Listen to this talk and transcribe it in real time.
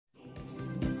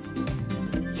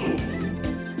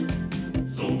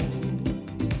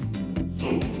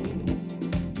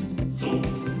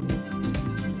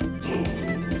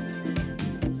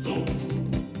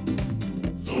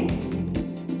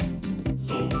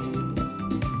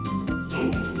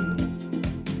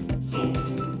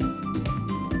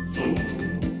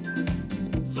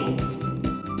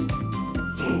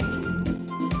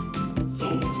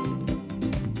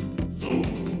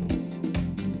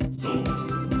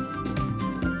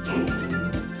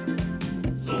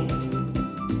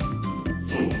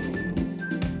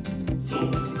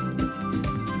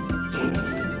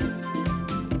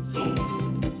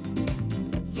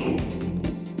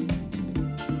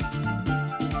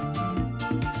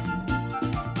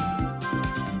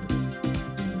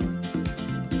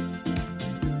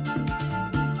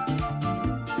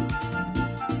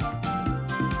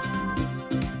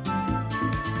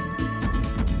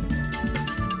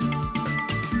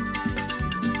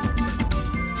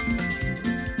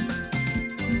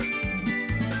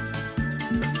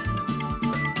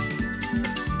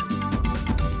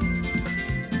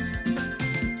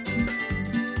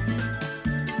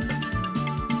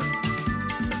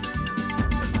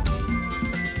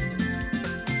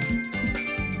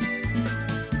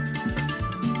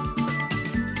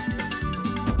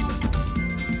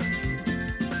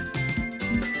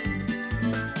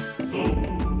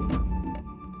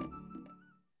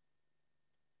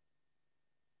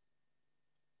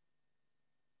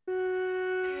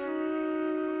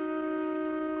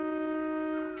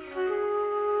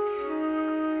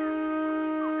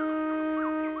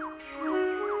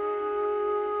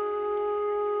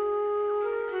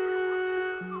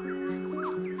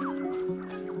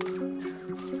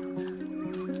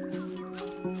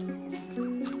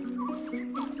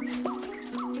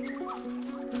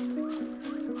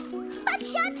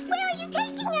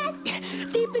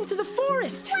the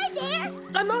forest. Why there?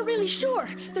 I'm not really sure.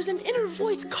 There's an inner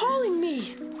voice calling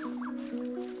me.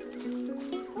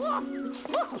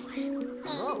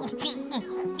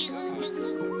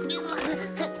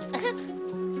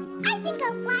 I think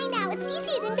I'll fly now. It's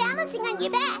easier than balancing on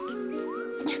your back.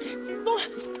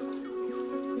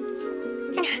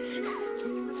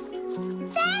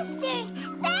 Faster!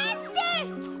 Faster!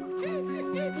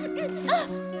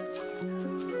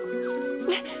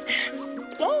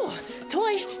 Oh,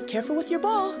 Toy, careful with your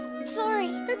ball. Sorry.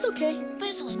 That's okay.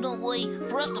 This is no way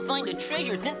for us to find a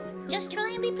treasure. Just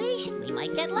try and be patient. We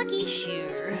might get lucky.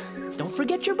 Sure. Don't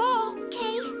forget your ball.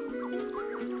 Okay.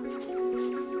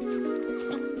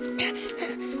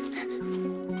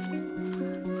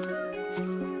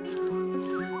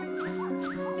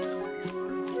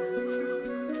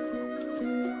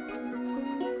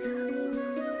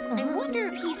 I wonder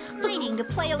if he's hiding to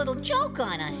play a little joke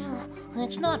on us.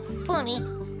 It's not funny.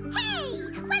 Hey!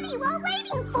 What are you all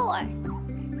waiting for?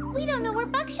 We don't know where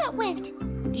Buckshot went.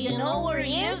 Do you know where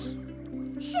he is?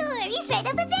 Sure, he's right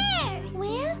over there.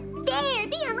 Where? There,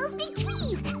 beyond those big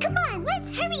trees. Come on,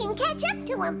 let's hurry and catch up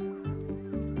to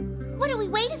him. What are we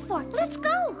waiting for? Let's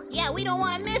go. Yeah, we don't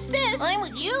want to miss this. I'm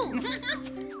with you.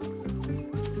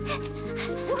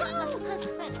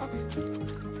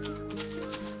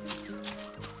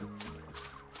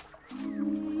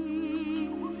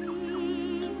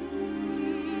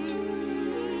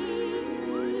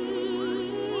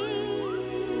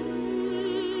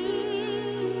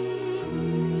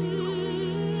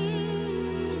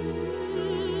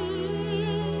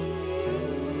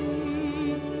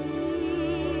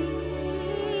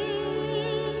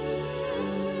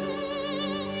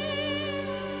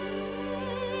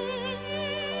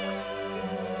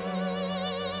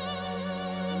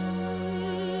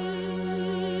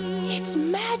 It's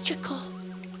magical.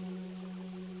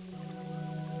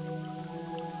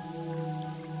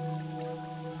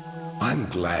 I'm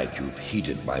glad you've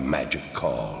heeded my magic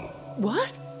call.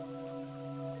 What?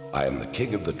 I am the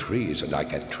king of the trees, and I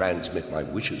can transmit my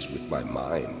wishes with my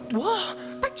mind. Whoa,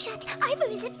 Buckshot, Arbor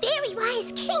is a very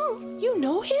wise king. you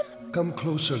know him? Come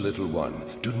closer, little one.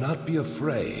 Do not be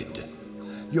afraid.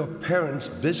 Your parents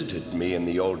visited me in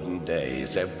the olden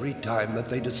days every time that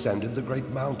they descended the great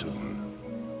mountain.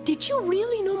 Did you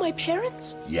really know my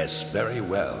parents? Yes, very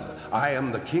well. I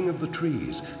am the king of the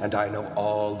trees, and I know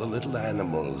all the little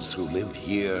animals who live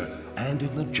here and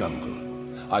in the jungle.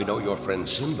 I know your friend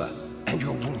Simba and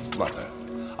your wolf mother.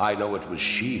 I know it was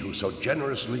she who so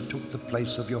generously took the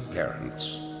place of your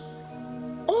parents.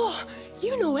 Oh,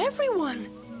 you know everyone.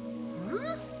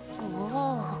 Huh?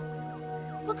 Oh.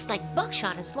 Looks like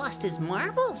Buckshot has lost his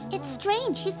marbles. It's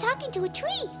strange. He's talking to a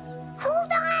tree.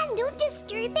 Hold on, don't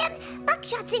disturb him.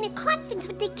 Buckshot's in a conference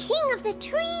with the king of the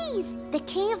trees. The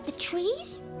king of the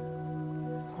trees?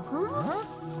 Huh?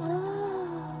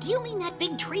 Oh. Do you mean that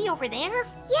big tree over there?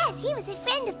 Yes, he was a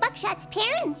friend of Buckshot's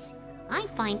parents. I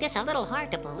find this a little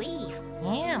hard to believe.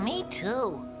 Yeah, me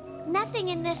too. Nothing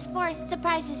in this forest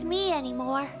surprises me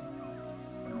anymore.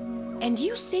 And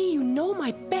you say you know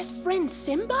my best friend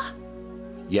Simba?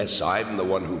 Yes, I'm the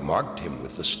one who marked him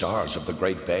with the stars of the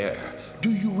Great Bear.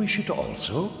 Do you wish it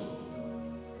also?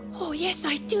 Oh, yes,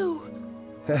 I do.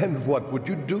 And what would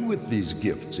you do with these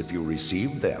gifts if you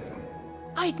received them?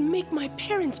 I'd make my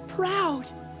parents proud.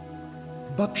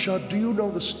 Buckshot, do you know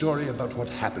the story about what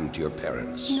happened to your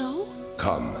parents? No?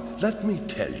 Come, let me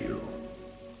tell you.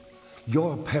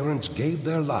 Your parents gave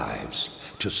their lives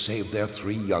to save their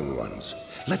 3 young ones.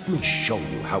 Let me show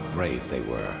you how brave they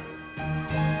were.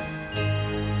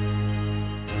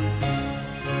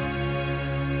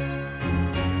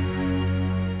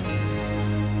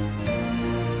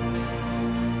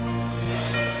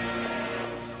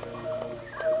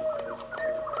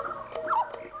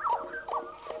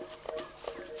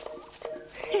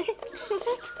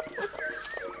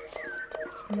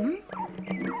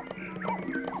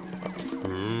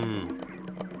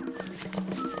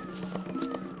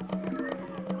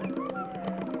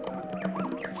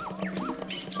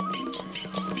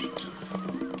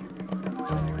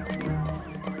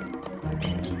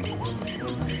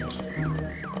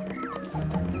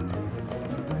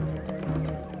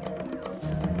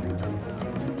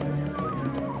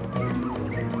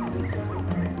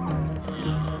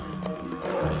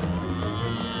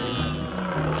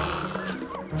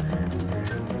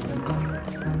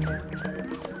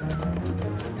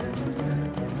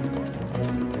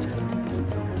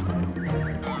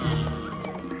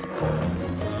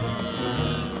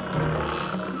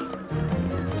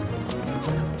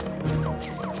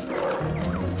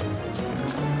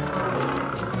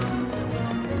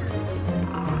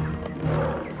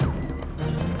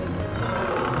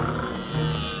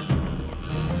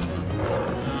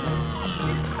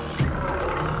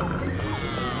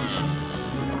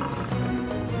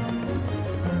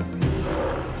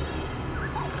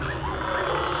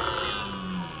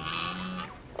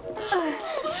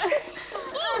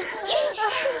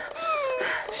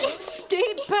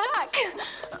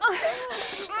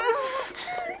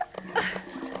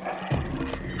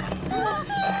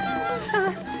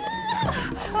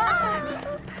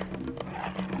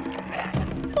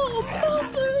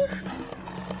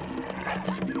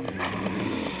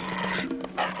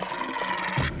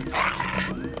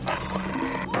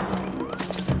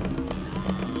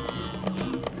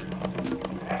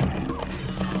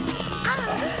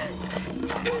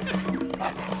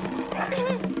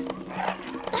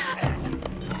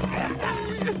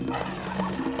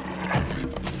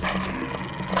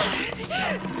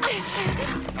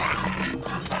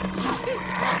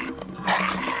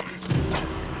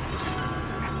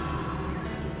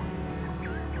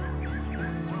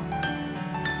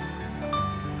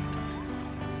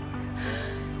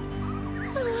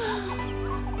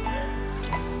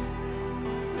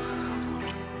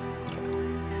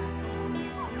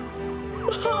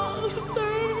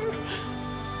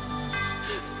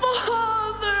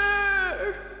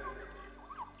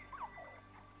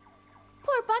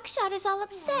 Buckshot is all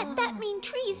upset. That mean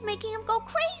tree's making him go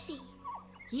crazy.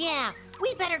 Yeah,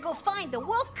 we better go find the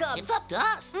wolf cubs. It's up to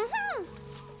us. Mm-hmm.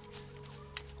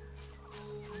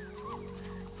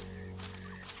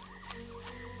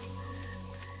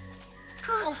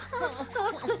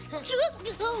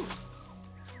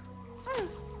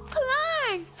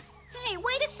 Climb! Hey,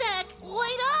 wait a sec.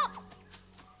 Wait up!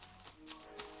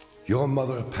 Your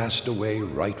mother passed away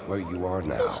right where you are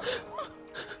now.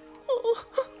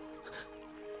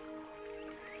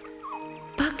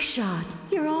 Buckshot,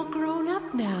 you're all grown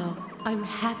up now. I'm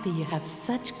happy you have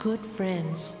such good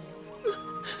friends.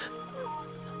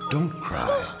 Don't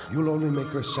cry. You'll only make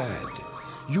her sad.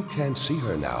 You can't see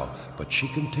her now, but she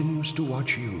continues to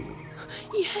watch you.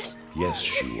 Yes? Yes,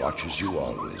 she watches you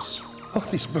always. Oh,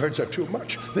 these birds are too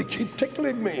much. They keep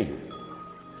tickling me.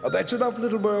 Oh, that's enough,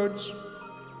 little birds.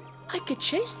 I could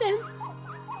chase them.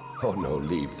 Oh, no,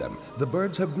 leave them. The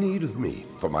birds have need of me,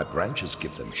 for my branches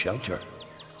give them shelter.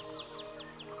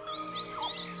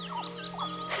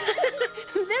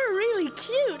 They're really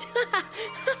cute.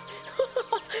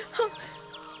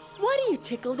 Why do you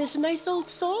tickle this nice old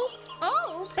soul?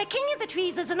 Old? The king of the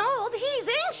trees isn't old. He's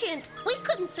ancient. We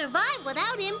couldn't survive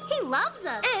without him. He loves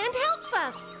us. And helps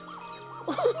us.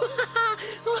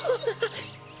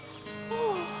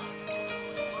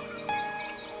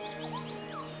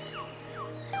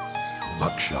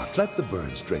 Buckshot, let the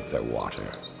birds drink their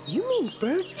water. You mean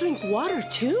birds drink water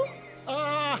too?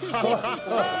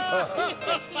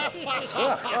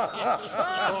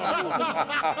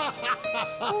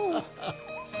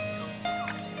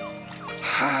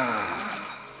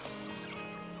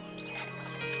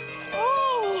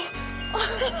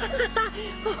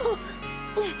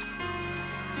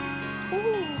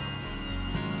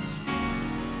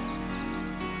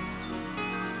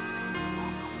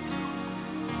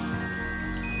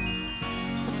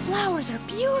 The flowers are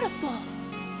beautiful.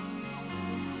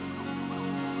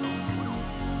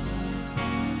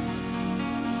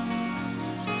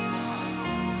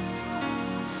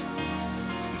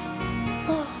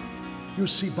 You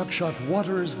see, Buckshot,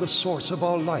 water is the source of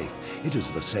all life. It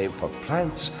is the same for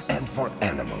plants and for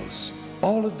animals.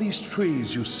 All of these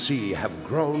trees you see have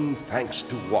grown thanks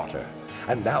to water,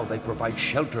 and now they provide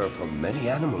shelter for many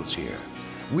animals here.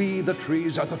 We, the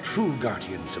trees, are the true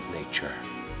guardians of nature.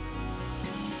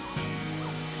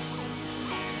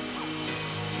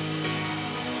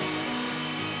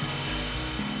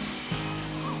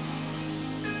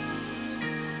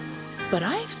 But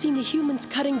I've seen the humans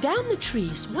cutting down the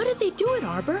trees. Why did they do it,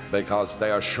 Arbor? Because they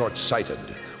are short-sighted.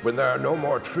 When there are no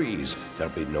more trees,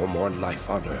 there'll be no more life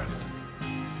on Earth.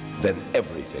 Then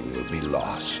everything will be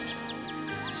lost.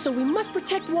 So we must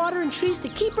protect water and trees to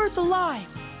keep Earth alive.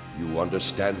 You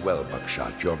understand well,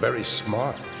 Buckshot. You're very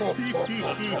smart.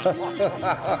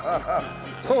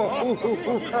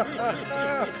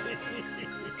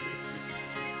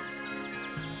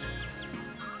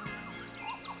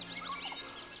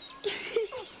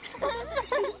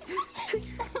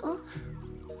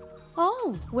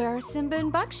 Oh, where are Simba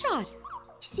and Buckshot?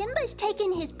 Simba's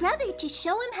taken his brother to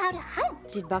show him how to hunt.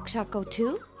 Did Buckshot go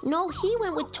too? No, he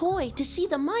went with Toy to see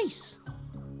the mice.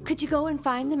 Could you go and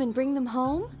find them and bring them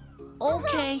home?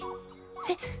 Okay.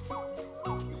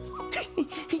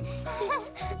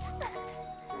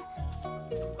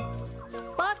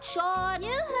 Buckshot!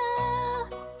 Yoo-hoo!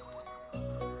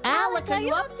 Alec, are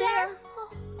you up there?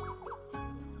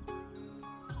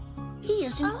 He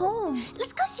isn't home.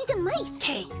 Let's go see the mice.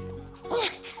 Okay.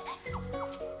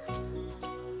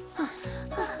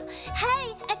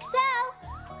 Hey, Excel!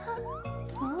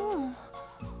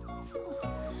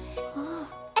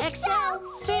 Excel!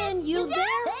 Finn, you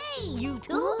there? Hey, you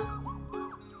two!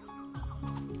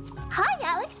 Hi,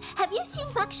 Alex. Have you seen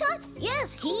Buckshot?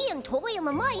 Yes, he and Toy and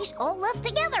the mice all left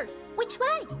together. Which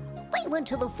way? They went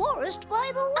to the forest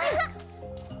by the lake.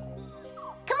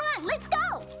 Come on, let's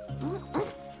go!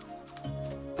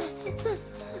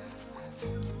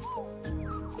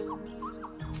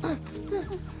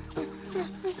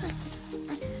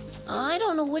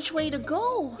 which way to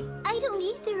go. I don't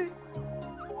either.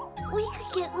 We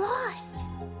could get lost.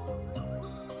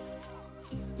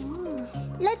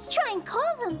 Let's try and call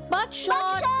them.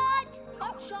 Buckshot! Buckshot!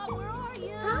 Buckshot, where are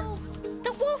you? Huh?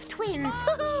 The wolf twins.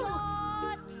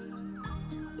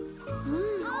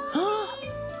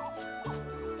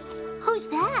 Who's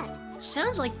that?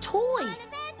 Sounds like Toy.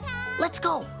 Let's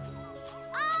go.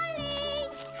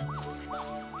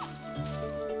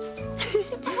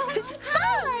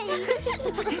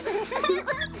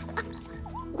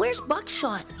 Where's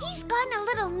Buckshot? He's gone a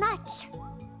little nuts.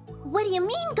 What do you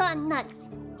mean gone nuts?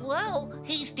 Well,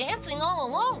 he's dancing all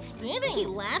alone, He spinning.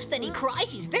 laughs, then he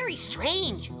cries. He's very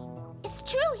strange. It's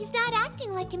true, he's not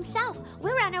acting like himself.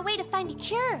 We're on our way to find a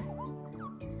cure.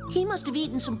 He must have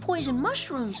eaten some poison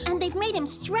mushrooms. And they've made him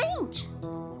strange.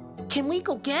 Can we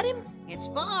go get him? It's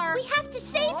far. We have to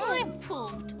save him. I'm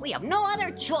pooped. We have no other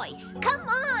choice. Come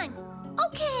on.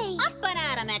 Okay. Up and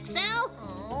at him, Excel.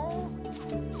 Oh.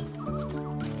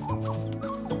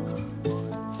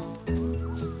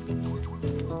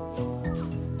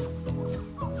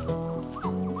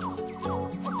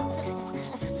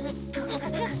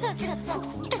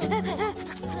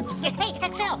 Hey,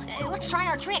 Excel, let's try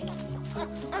our trick.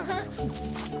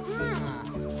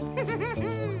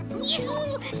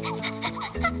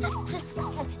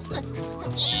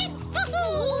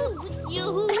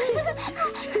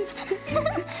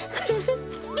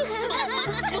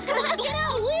 Get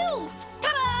out, Will!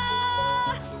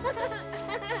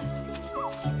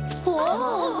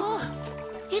 Whoa!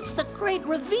 It's the Great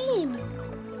Ravine.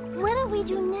 What do we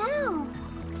do now?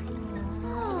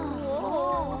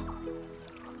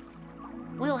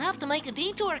 We'll have to make a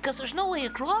detour because there's no way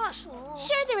across.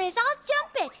 Sure there is. I'll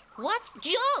jump it. What?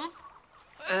 Jump?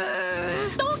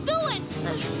 Don't do it!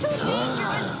 Too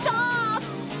dangerous. Stop.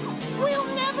 We'll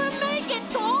never make it,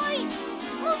 Toy.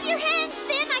 Move your hands,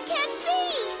 then. I can't see.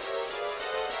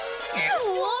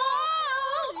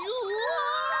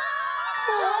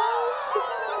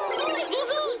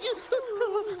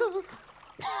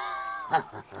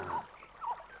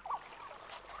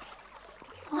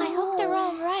 I hope they're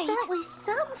all right. That was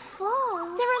some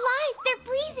fall. They're alive. They're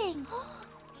breathing.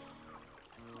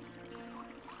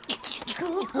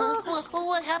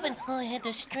 What happened? Oh, I had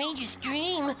the strangest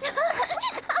dream.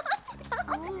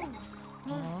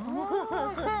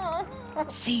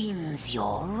 Seems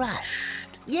you're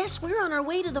rushed. Yes, we're on our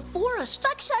way to the forest.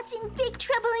 Buckshot's in big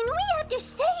trouble and we have to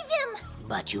save him.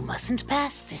 But you mustn't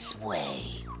pass this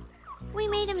way. We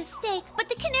made a mistake, but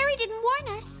the canary didn't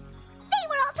warn us. They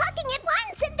were all talking at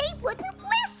once and they wouldn't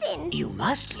listen. You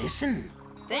must listen.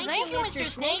 Thank you, Mr.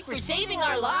 Snake, for saving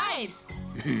our lives.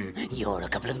 You're a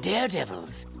couple of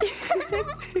daredevils.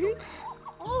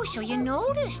 Oh, so you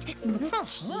noticed.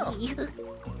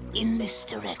 In this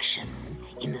direction,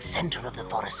 in the center of the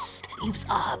forest, lives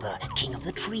Arbor, king of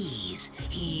the trees.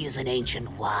 He is an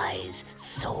ancient, wise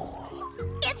soul.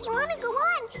 If you want to go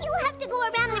on, you'll have to go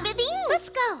around the ravine. Let's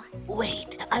go.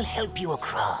 Wait, I'll help you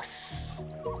across.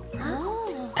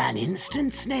 Oh. An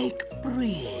instant snake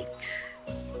bridge.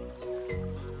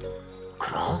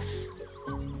 Cross.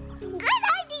 Good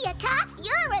idea, Ka.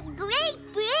 You're a great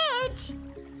bridge.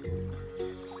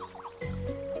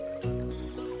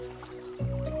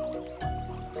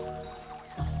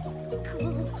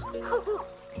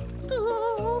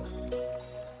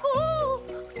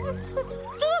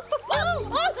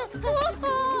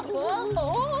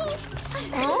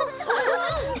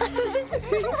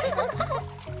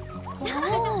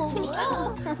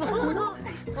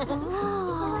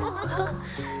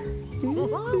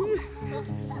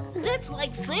 That's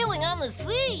like sailing on the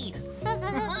sea.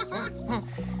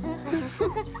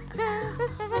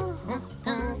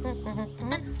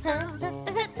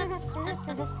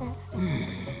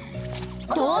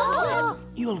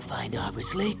 You'll find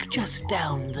Arbor's Lake just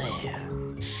down there.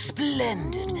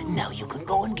 Splendid. Now you can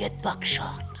go and get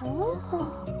Buckshot.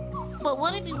 But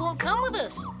what if he won't come with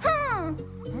us?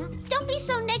 Don't be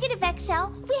so negative,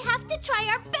 Excel. We have to try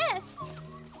our best.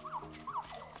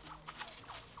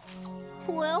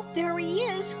 Well, there he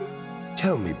is.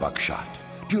 Tell me, Buckshot,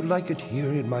 do you like it here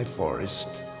in my forest?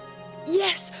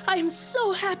 Yes, I'm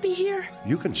so happy here.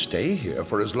 You can stay here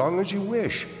for as long as you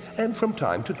wish, and from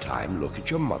time to time look at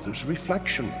your mother's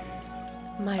reflection.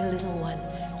 My little one,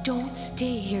 don't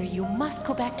stay here. You must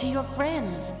go back to your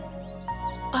friends.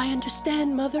 I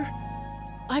understand, Mother.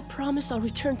 I promise I'll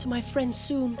return to my friends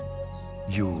soon.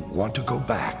 You want to go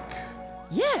back?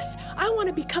 Yes, I want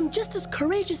to become just as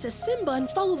courageous as Simba and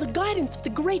follow the guidance of the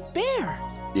Great Bear.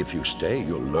 If you stay,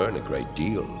 you'll learn a great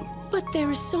deal. But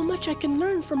there is so much I can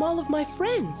learn from all of my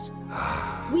friends.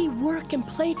 We work and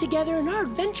play together, and our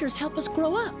adventures help us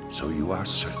grow up. So you are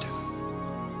certain.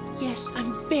 Yes,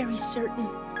 I'm very certain.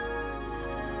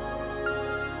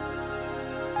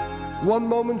 One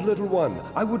moment, little one.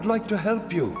 I would like to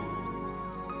help you.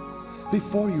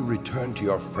 Before you return to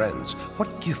your friends,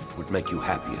 what gift would make you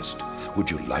happiest?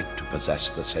 Would you like to possess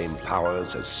the same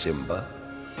powers as Simba?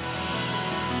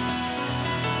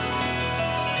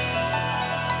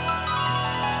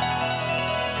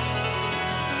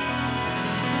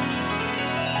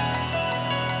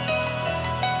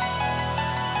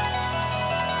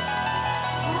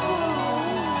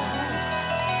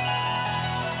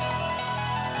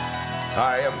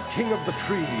 I am King of the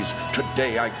Trees.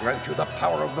 Today I grant you the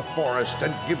power of the forest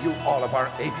and give you all of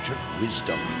our ancient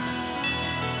wisdom.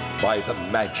 By the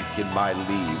magic in my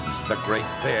leaves, the Great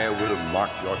Bear will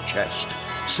mark your chest,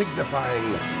 signifying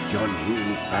your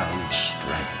newfound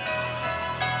strength.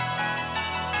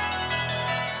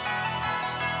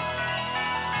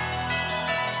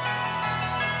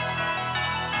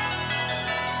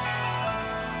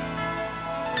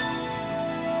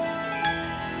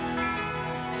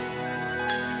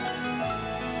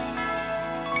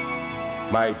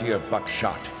 My dear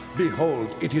Buckshot,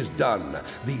 behold, it is done.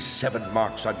 These 7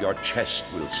 marks on your chest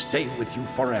will stay with you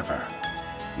forever.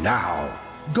 Now,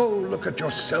 go look at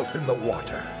yourself in the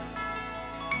water.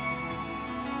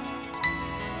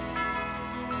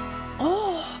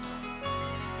 Oh!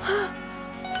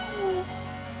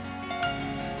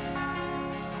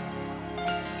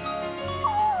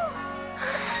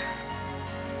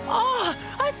 Oh,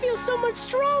 I feel so much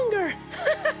stronger!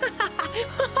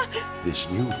 This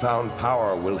newfound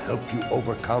power will help you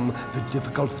overcome the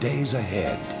difficult days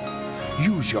ahead.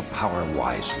 Use your power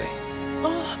wisely.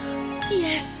 Oh,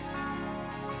 yes.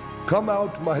 Come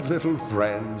out, my little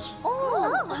friends.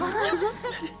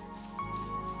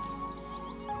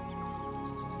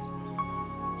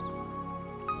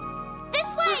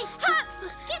 This way! Hop!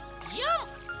 Skip! Jump!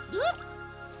 Whoop.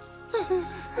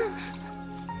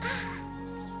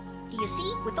 Do you see?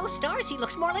 With those stars, he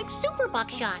looks more like Super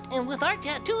Buckshot. And with our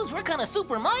tattoos, we're kind of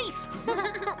super mice.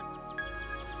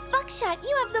 Buckshot,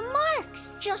 you have the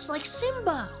marks! Just like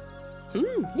Simba.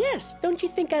 Yes. Don't you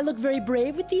think I look very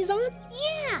brave with these on?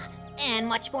 Yeah, and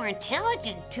much more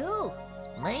intelligent, too.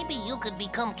 Maybe you could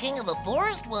become king of the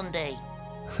forest one day.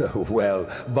 Well,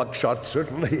 Buckshot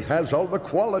certainly has all the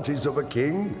qualities of a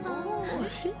king.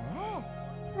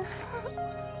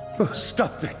 Oh,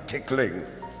 stop that tickling.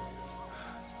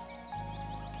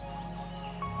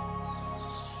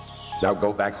 Now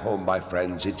go back home, my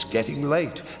friends. It's getting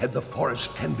late, and the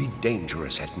forest can be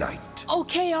dangerous at night.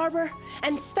 Okay, Arbor.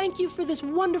 And thank you for this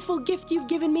wonderful gift you've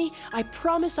given me. I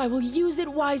promise I will use it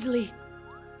wisely.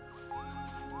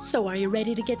 So are you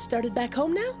ready to get started back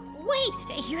home now? Wait,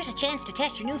 here's a chance to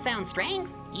test your newfound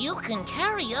strength. You can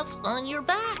carry us on your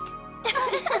back.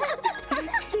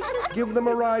 Give them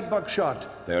a ride,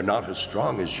 Buckshot. They're not as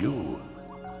strong as you.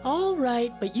 All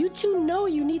right, but you two know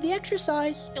you need the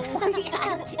exercise. Riding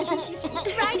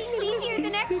is easier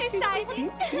than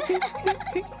exercising.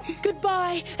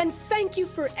 Goodbye, and thank you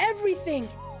for everything.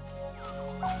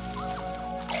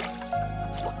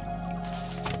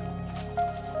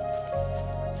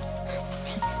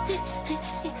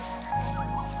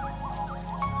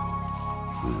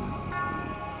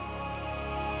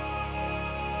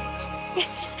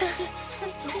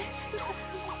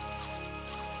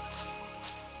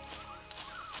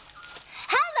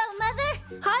 Hello, Mother.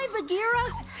 Hi, Bagheera.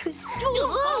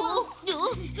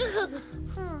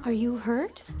 Are you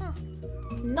hurt?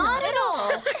 Not at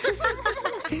all.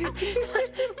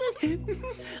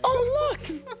 Oh, look!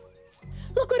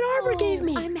 Look what Arbor gave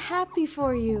me. I'm happy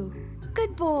for you.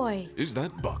 Good boy. Is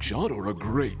that Buckshot or a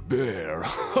great bear?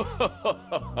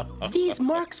 These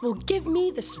marks will give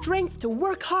me the strength to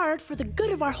work hard for the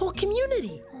good of our whole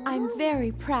community. I'm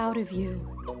very proud of you.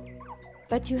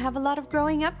 But you have a lot of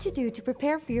growing up to do to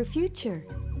prepare for your future.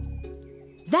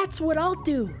 That's what I'll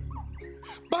do.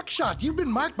 Buckshot, you've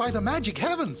been marked by the magic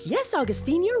heavens. Yes,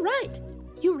 Augustine, you're right.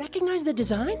 You recognize the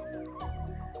design?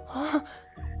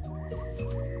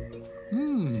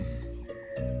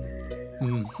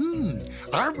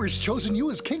 Arbor's chosen you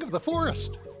as king of the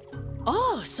forest.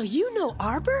 Oh, so you know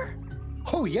Arbor?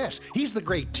 Oh, yes, he's the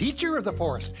great teacher of the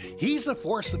forest. He's the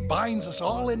force that binds us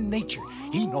all in nature.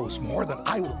 He knows more than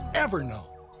I will ever know.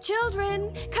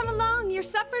 Children, come along. Your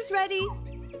supper's ready.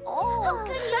 Oh,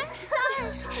 good luck.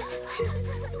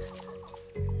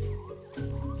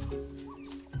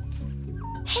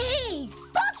 Hey,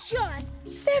 Buckshot!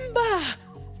 Simba!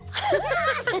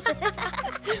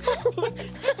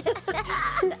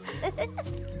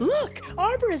 Look,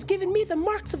 Arbor has given me the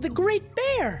marks of the Great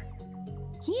Bear.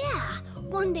 Yeah,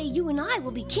 one day you and I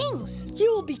will be kings.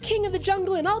 You will be king of the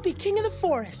jungle and I'll be king of the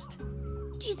forest.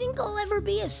 Do you think I'll ever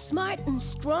be as smart and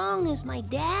strong as my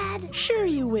dad? Sure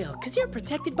you will, because you're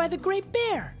protected by the Great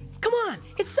Bear. Come on,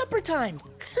 it's supper time.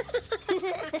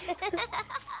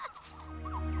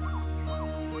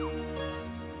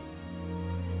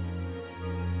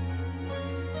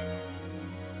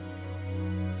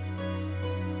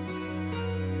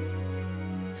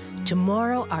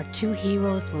 Tomorrow, our two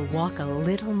heroes will walk a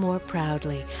little more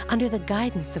proudly under the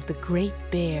guidance of the Great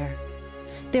Bear.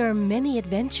 There are many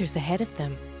adventures ahead of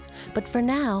them, but for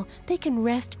now, they can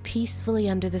rest peacefully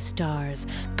under the stars,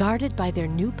 guarded by their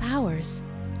new powers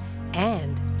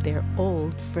and their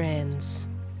old friends.